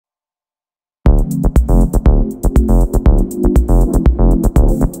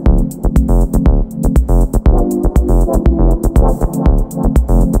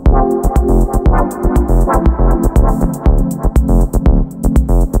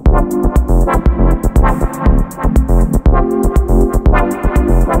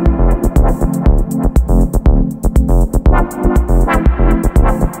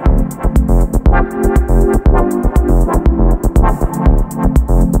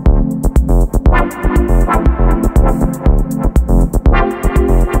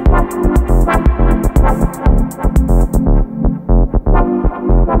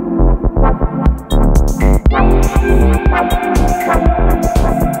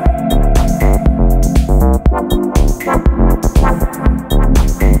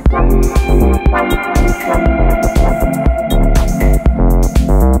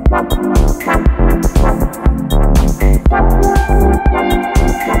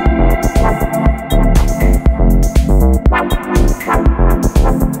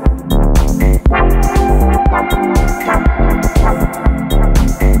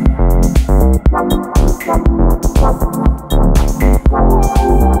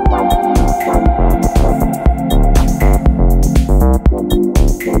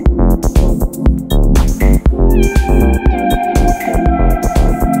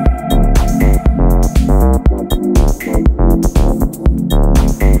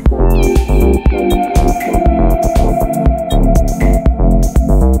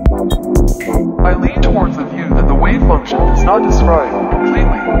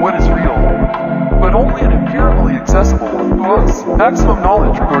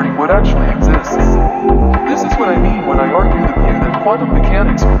regarding what actually exists. This is what I mean when I argue the view that quantum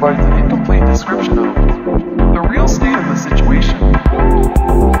mechanics provides an incomplete description of the real state of the situation.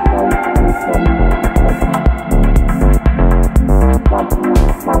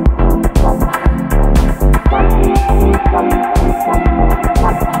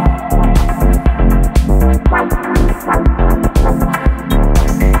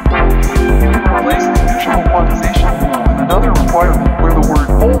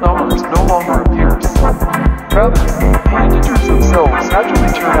 Rather, the integers themselves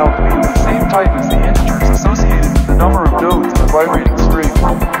naturally turn out to be of the same type as the integers associated with the number of nodes in a vibrating string.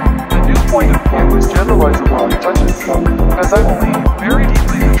 The new point of view is generalizable and touches, as I believe, very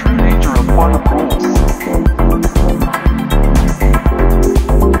deeply the true nature of quantum rules.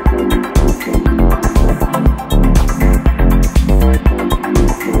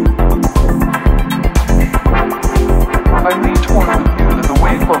 I lean toward the view that the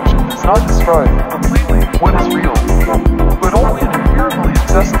wave function does not describe completely what is real, but only an empirically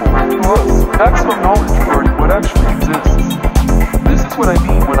accessible, to us, maximum knowledge regarding what actually exists. This is what I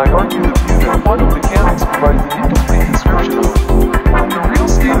mean when I argue the view that quantum mechanics provides an incomplete description of the real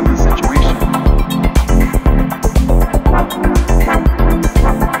state of the situation.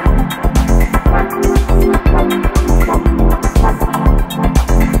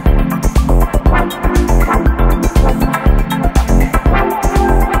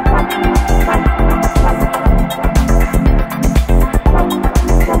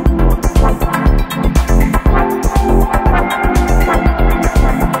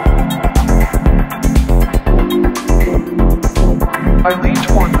 I lean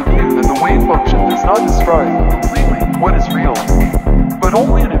toward the view that the wave function does not describe completely what is real, but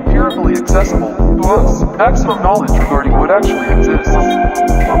only an empirically accessible, to us, maximum knowledge regarding what actually exists.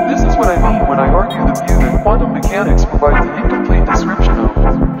 This is what I mean when I argue the view that quantum mechanics provides an incomplete description of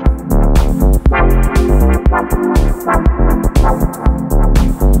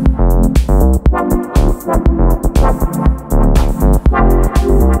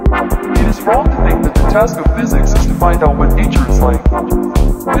It is wrong to think that the task of physics is to find out what nature is like.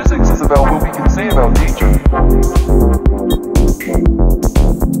 Physics is about what we can say about nature.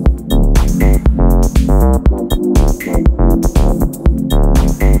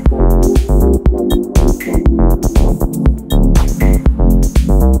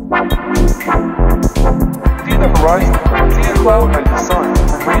 See the horizon, see a cloud by the sun,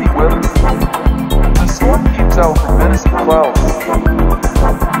 from rainy weather. The storm peeps out from menacing clouds.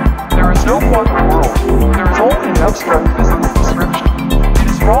 There is no quantum world, there is only an abstract physical description. It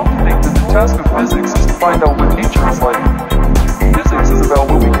is wrong to think that the task of physics is to find out what nature is like. Physics is about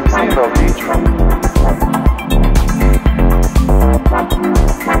what we can say about nature.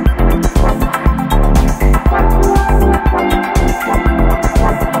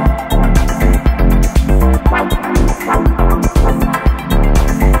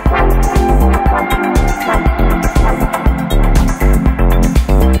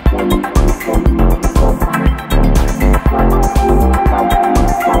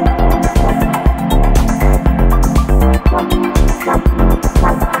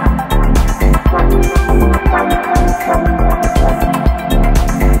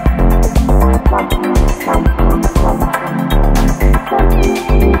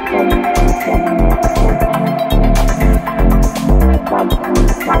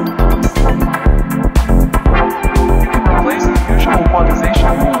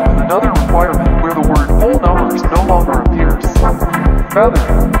 Rather,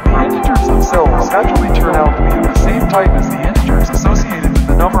 the integers themselves naturally turn out to be of the same type as the integers associated with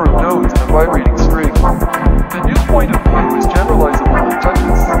the number of nodes in a vibrating string. The new point of view is